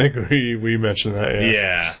role. I think we mentioned that,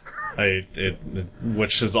 yeah.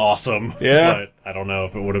 Which is awesome. Yeah. But I don't know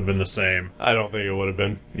if it would have been the same. I don't think it would have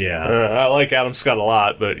been. Yeah. I like Adam Scott a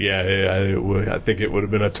lot, but I think it would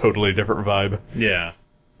have been a totally different vibe. Yeah.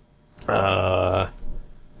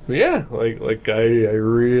 Yeah, like I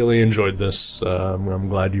really enjoyed this. I'm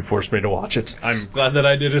glad you forced me to watch it. I'm glad that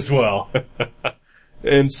I did as well.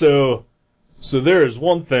 And so there is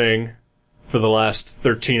one thing for the last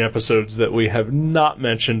 13 episodes that we have not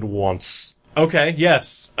mentioned once. Okay,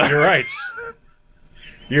 yes, you're right.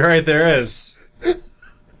 You're right, there is.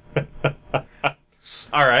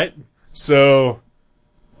 Alright. So,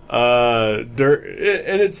 and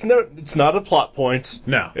it's not a plot point.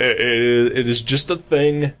 No. It is just a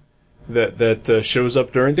thing that shows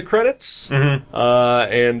up during the credits. Mm-hmm.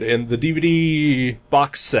 And the DVD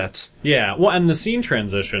box set. Yeah, well, and the scene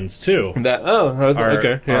transitions, too.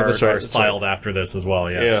 Okay. Yeah, that's right. Are styled after this as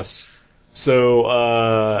well, yes. Yes. So,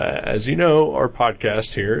 as you know, our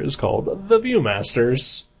podcast here is called The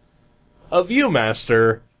Viewmasters. A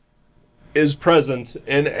Viewmaster is present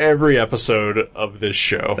in every episode of this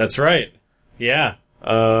show. That's right. Yeah.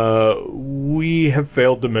 We have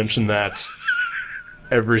failed to mention that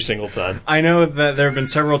every single time. I know that there have been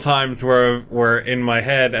several times where in my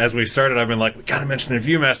head, as we started, I've been like, we gotta mention the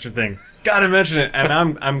Viewmaster thing. Gotta mention it. And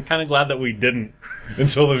I'm kinda glad that we didn't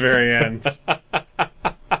until the very end.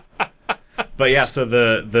 But yeah, so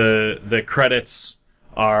the credits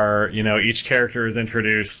are, each character is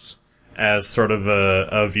introduced as sort of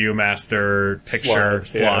a Viewmaster picture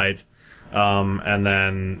slide. Yeah. And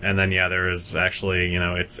then yeah, there is actually,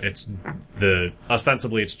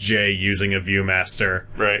 ostensibly it's Jay using a Viewmaster,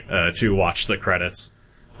 right, to watch the credits.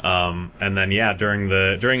 And then yeah,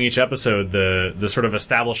 during each episode, the sort of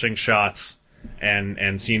establishing shots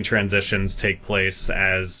and scene transitions take place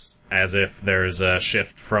as if there's a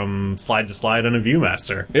shift from slide to slide on a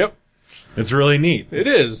Viewmaster. Yep. It's really neat. It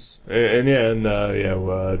is. During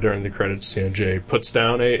the credits, Jay puts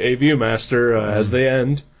down a Viewmaster as they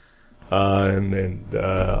end.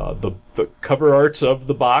 The cover art of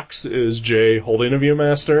the box is Jay holding a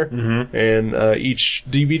Viewmaster, mm-hmm. and each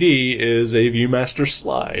DVD is a Viewmaster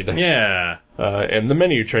slide. Yeah. And the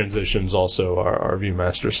menu transitions also are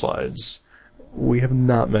Viewmaster slides. We have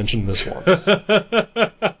not mentioned this once.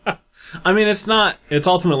 I mean, it's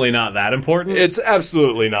ultimately not that important. It's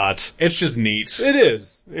absolutely not. It's just neat. It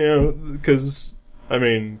is. Because,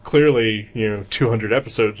 clearly, 200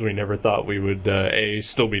 episodes, we never thought we would,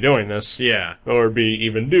 still be doing this. Yeah. Or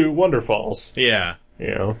even do Wonderfalls. Yeah.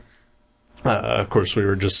 Of course, we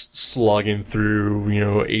were just slogging through,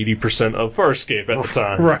 80% of Farscape at the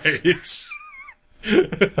time. Right.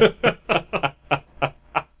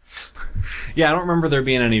 Yeah, I don't remember there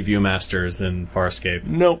being any Viewmasters in Farscape.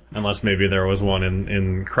 Nope. Unless maybe there was one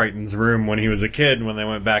in Crichton's room when he was a kid, when they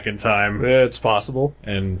went back in time. Yeah, it's possible.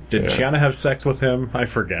 And did Chiana have sex with him? I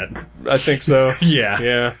forget. I think so.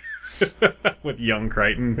 Yeah. With young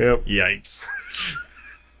Crichton. Yep. Yikes.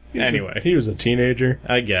 Anyway. He was a teenager.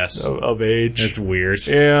 I guess. Of age. It's weird.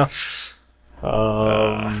 Yeah.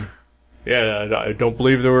 Yeah, I don't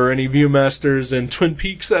believe there were any Viewmasters in Twin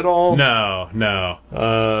Peaks at all. No.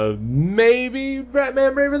 Maybe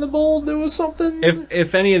Batman Brave and the Bold, there was something?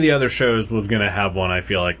 If any of the other shows was gonna have one, I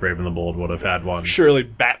feel like Brave and the Bold would have had one. Surely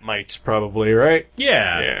Batmite, probably, right?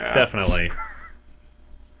 Yeah. Definitely.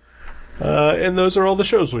 And those are all the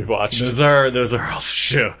shows we've watched. Those are all the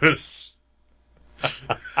shows.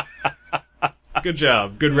 Good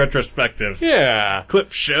job. Good retrospective. Yeah.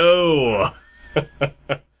 Clip show.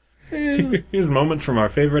 Here's moments from our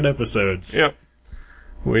favorite episodes. Yep.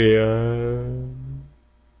 We,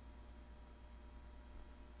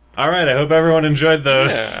 Alright, I hope everyone enjoyed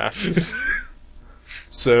those. Yeah.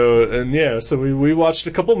 So we watched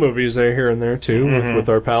a couple movies there, here and there, too, mm-hmm. with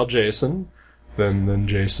our pal Jason. then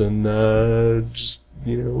Jason just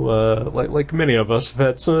like many of us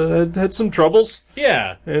have had some troubles.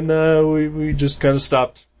 Yeah, and we just kind of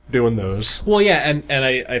stopped doing those. Well, yeah, and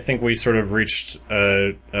I think we sort of reached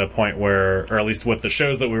a point where, or at least with the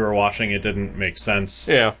shows that we were watching, it didn't make sense.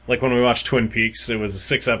 Yeah. Like when we watched Twin Peaks, it was a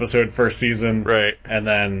 6-episode first season. Right. And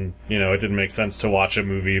then, it didn't make sense to watch a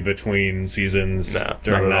movie between seasons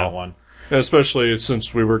during that one. Especially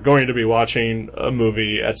since we were going to be watching a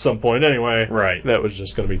movie at some point anyway. Right. That was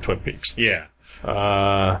just going to be Twin Peaks. Yeah.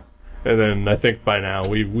 And then I think by now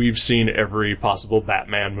we've seen every possible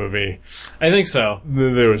Batman movie. I think so.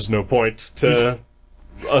 There was no point to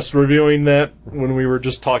us reviewing that when we were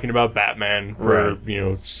just talking about Batman for,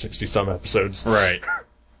 60-some episodes. Right.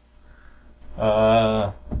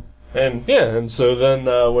 And so then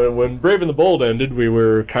when Brave and the Bold ended, we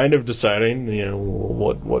were kind of deciding,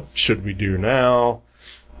 what should we do now?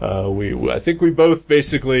 I think we both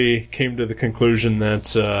basically came to the conclusion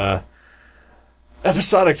that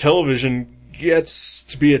episodic television gets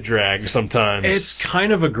to be a drag sometimes. It's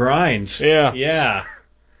kind of a grind. Yeah. Yeah.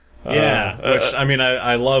 Yeah. Which,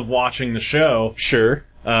 I love watching the show. Sure.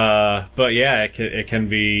 But yeah, it can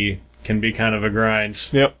be kind of a grind.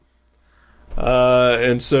 Yep.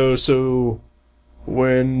 And so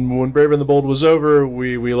when Brave and the Bold was over,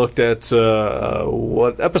 we looked at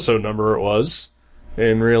what episode number it was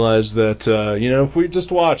and realized that if we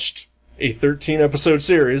just watched a 13-episode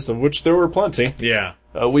series, of which there were plenty, yeah,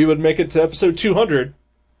 we would make it to episode 200.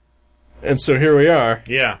 And so here we are.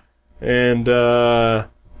 Yeah. And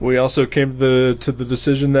we also came to the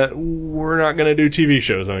decision that we're not going to do TV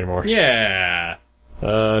shows anymore. Yeah.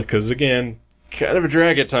 Because again, kind of a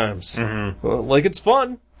drag at times. Mm-hmm. Well, like, it's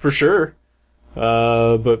fun for sure.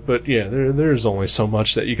 But yeah, there's only so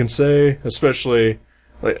much that you can say, especially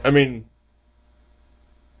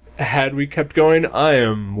had we kept going, I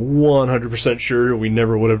am 100% sure we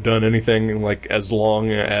never would have done anything like as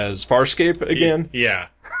long as Farscape again. Yeah.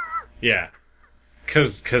 Yeah.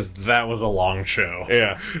 Cause that was a long show.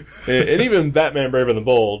 Yeah. And even Batman Brave and the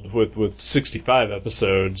Bold with 65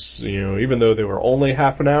 episodes, even though they were only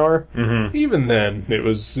half an hour, mm-hmm. even then it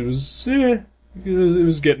was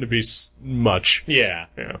getting to be much. Yeah.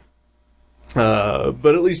 Yeah.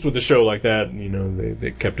 But at least with a show like that,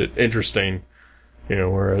 they kept it interesting.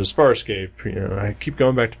 Whereas Farscape, I keep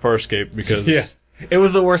going back to Farscape because... Yeah. It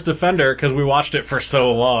was the worst offender because we watched it for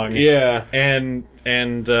so long. Yeah. And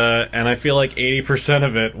I feel like 80%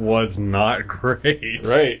 of it was not great.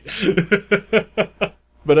 Right.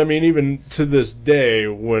 But even to this day,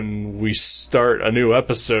 when we start a new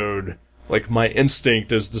episode, like, my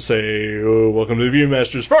instinct is to say, "Oh, welcome to the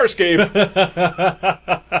Viewmaster's Farscape."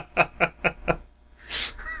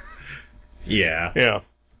 Yeah. Yeah.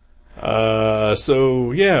 So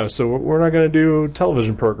we're not going to do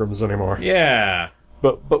television programs anymore. Yeah.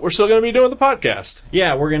 But we're still going to be doing the podcast.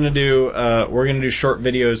 Yeah, we're going to do short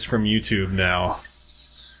videos from YouTube now.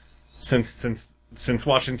 Since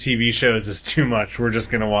watching TV shows is too much, we're just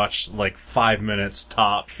going to watch like 5 minutes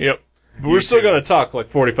tops. Yep. But we're still going to talk like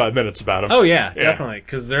 45 minutes about them. Oh yeah, definitely,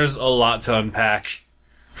 cuz there's a lot to unpack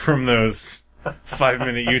from those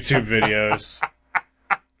 5-minute YouTube videos.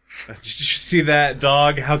 Did you see that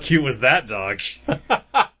dog? How cute was that dog?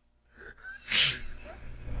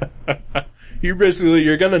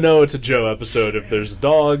 You're gonna know it's a Joe episode if there's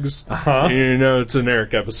dogs. Uh-huh. You know it's an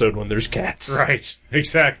Eric episode when there's cats. Right,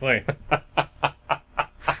 exactly.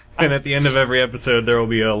 And at the end of every episode, there will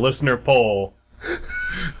be a listener poll.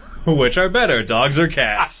 Which are better, dogs or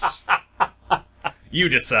cats? You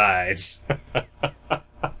decide.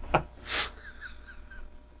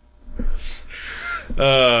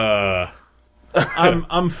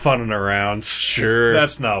 I'm funning around. Sure.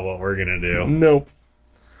 That's not what we're gonna do. Nope.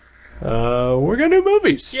 We're gonna do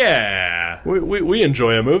movies. Yeah. We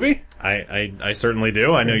enjoy a movie. I certainly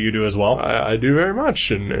do. I know you do as well. I do very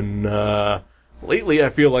much. And lately I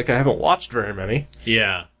feel like I haven't watched very many.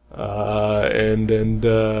 Yeah. And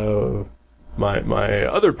my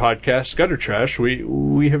other podcast, Gutter Trash,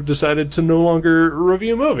 we have decided to no longer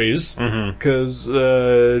review movies. Because,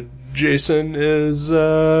 Jason is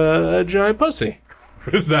a giant pussy.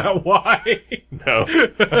 Is that why? No.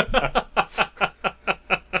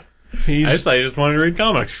 I just thought you just wanted to read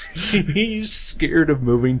comics. He's scared of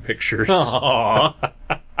moving pictures. Aww.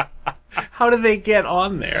 How did they get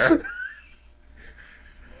on there?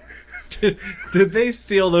 Did they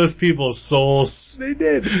steal those people's souls? They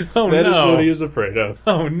did. Oh, That no. is what he is afraid of.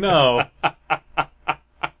 Oh, no.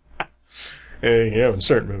 In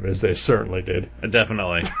certain movies, they certainly did.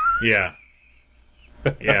 Definitely. Yeah.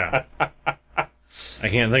 Yeah. I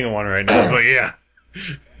can't think of one right now, but yeah.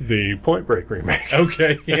 The Point Break remake.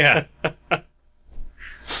 Okay, yeah.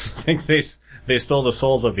 think they stole the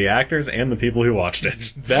souls of the actors and the people who watched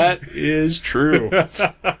it. That is true.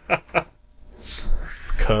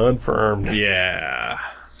 Confirmed. Yeah.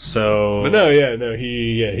 So, But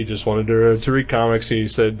he just wanted to read comics. He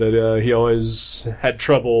said that he always had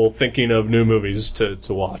trouble thinking of new movies to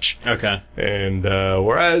watch. okay. And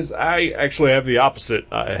whereas I actually have the opposite.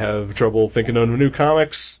 I have trouble thinking of new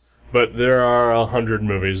comics, but there are 100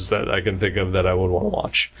 movies that I can think of that I would want to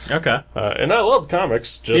watch. Okay. And I love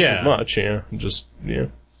comics just as much, it's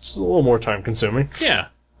a little more time consuming. Yeah.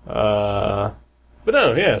 But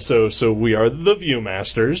no, yeah, so we are the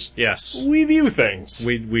Viewmasters. Yes. We view things.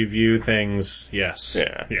 We view things, yes.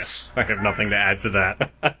 Yeah. Yes. I have nothing to add to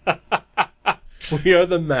that. We are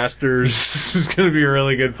the masters This is going to be a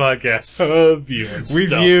really good podcast. of viewing We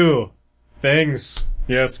stuff. view things.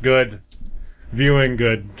 Yes, good. Viewing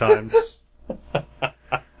good times.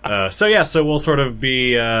 So we'll sort of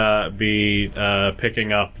be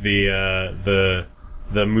picking up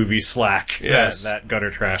the movie slack Yes. that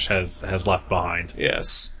Gutter Trash has left behind.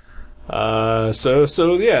 Yes. So a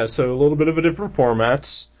little bit of a different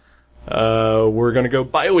format. We're gonna go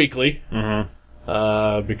bi-weekly. Mm-hmm.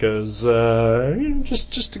 Because,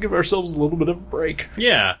 just to give ourselves a little bit of a break.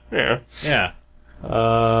 Yeah. Yeah. Yeah.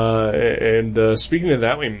 And speaking of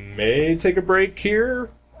that, we may take a break here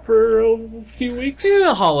for a few weeks. Yeah,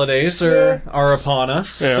 the holidays are upon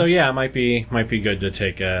us, Yeah. so yeah, it might be good to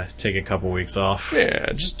take a couple weeks off.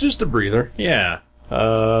 Yeah, just a breather. Yeah,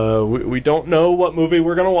 We don't know what movie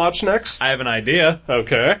we're gonna watch next. I have an idea.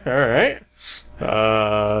 Okay, alright.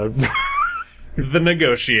 The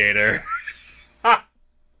Negotiator.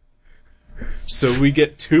 So we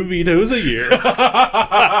get 2 vetoes a year.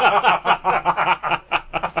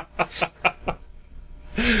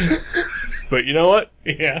 But you know what?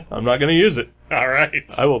 Yeah. I'm not gonna use it. All right.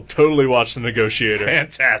 I will totally watch The Negotiator.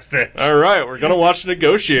 Fantastic. Alright, we're gonna watch The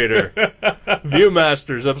Negotiator.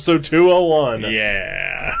 Viewmasters, episode 201.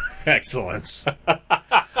 Yeah. Excellent.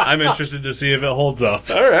 I'm interested to see if it holds up.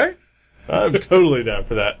 Alright. I'm totally down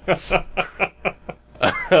for that.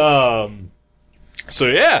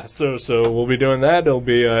 So we'll be doing that. It'll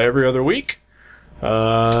be every other week.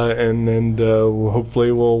 And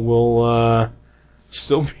hopefully we'll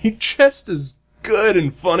still be just as good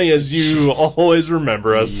and funny as you always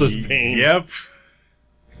remember us as being. Yep.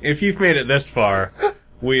 If you've made it this far,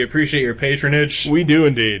 we appreciate your patronage. We do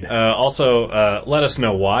indeed. Also, let us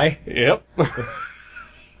know why. Yep.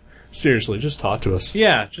 Seriously, just talk to us.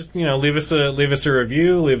 Yeah, just leave us a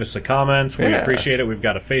review, leave us a comment. We Yeah. appreciate it. We've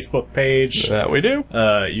got a Facebook page. That we do.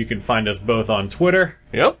 You can find us both on Twitter.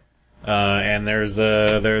 Yep. And there's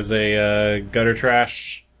a Gutter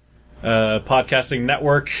Trash podcasting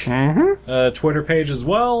network Twitter page as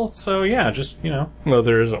well. So yeah, just No,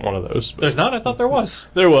 there isn't one of those. But there's not. I thought there was.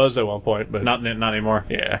 there was at one point, but Not anymore.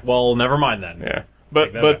 yeah. Well, never mind then. Yeah.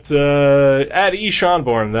 Take But that at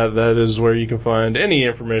eSeanborn, that is where you can find any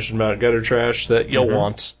information about Gutter Trash that you'll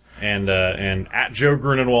want. And at Joe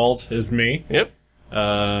Grunenwald is me. Yep.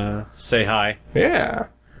 Say hi. Yeah.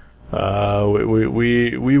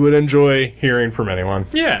 We would enjoy hearing from anyone.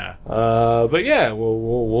 Yeah. But yeah,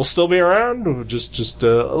 we'll still be around, just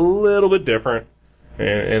a little bit different.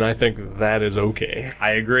 And I think that is okay.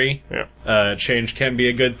 I agree. Yeah. Change can be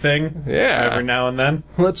a good thing. Yeah. Every now and then.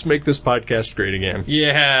 Let's make this podcast great again.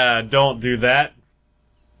 Yeah, don't do that.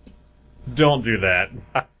 Don't do that.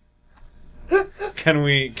 Can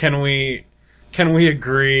we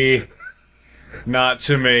agree not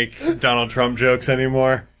to make Donald Trump jokes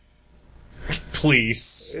anymore?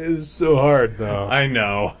 Please. It is so hard, though. I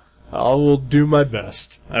know. I will do my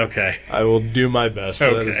best. Okay. I will do my best.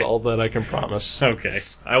 That is Okay. all that I can promise. Okay.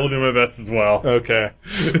 I will do my best as well. Okay.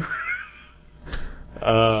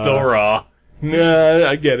 Still raw. Nah,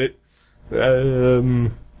 I get it.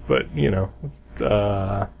 But,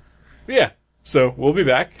 yeah. So, we'll be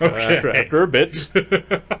back Okay. after a bit.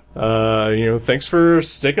 Thanks for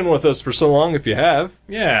sticking with us for so long if you have.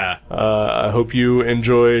 Yeah. I hope you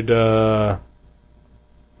enjoyed,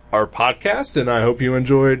 our podcast, and I hope you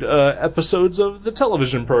enjoyed, episodes of the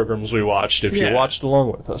television programs we watched, if Yeah. you watched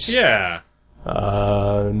along with us. Yeah.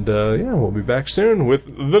 We'll be back soon with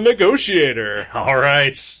The Negotiator. All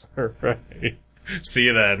right. All right. See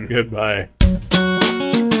you then. Goodbye.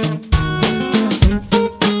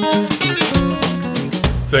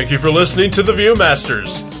 Thank you for listening to The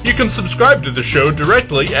Viewmasters. You can subscribe to the show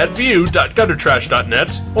directly at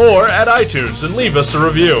view.guttertrash.net or at iTunes and leave us a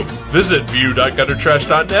review. Visit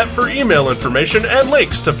view.guttertrash.net for email information and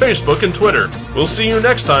links to Facebook and Twitter. We'll see you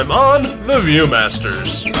next time on The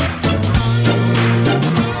Viewmasters.